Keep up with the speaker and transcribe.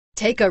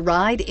Take a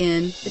ride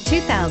in the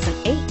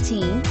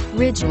 2018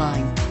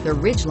 Ridgeline. The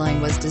Ridgeline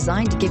was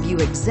designed to give you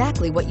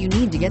exactly what you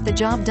need to get the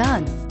job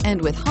done.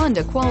 And with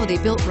Honda quality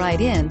built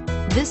right in,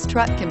 this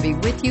truck can be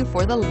with you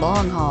for the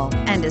long haul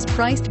and is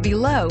priced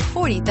below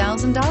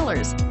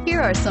 $40,000.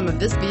 Here are some of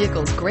this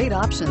vehicle's great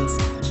options: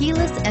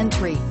 keyless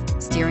entry,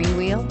 steering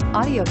wheel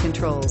audio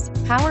controls,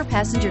 power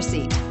passenger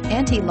seat,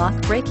 anti-lock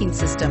braking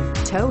system,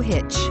 tow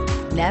hitch,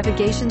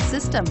 navigation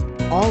system,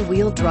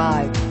 all-wheel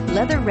drive,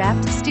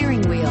 leather-wrapped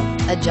steering wheel,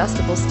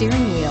 adjustable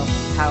steering wheel,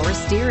 power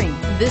steering.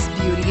 This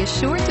beauty is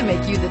sure to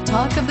make you the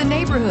talk of the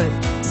neighborhood.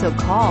 So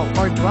call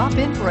or drop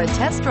in for a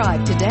test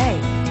drive today.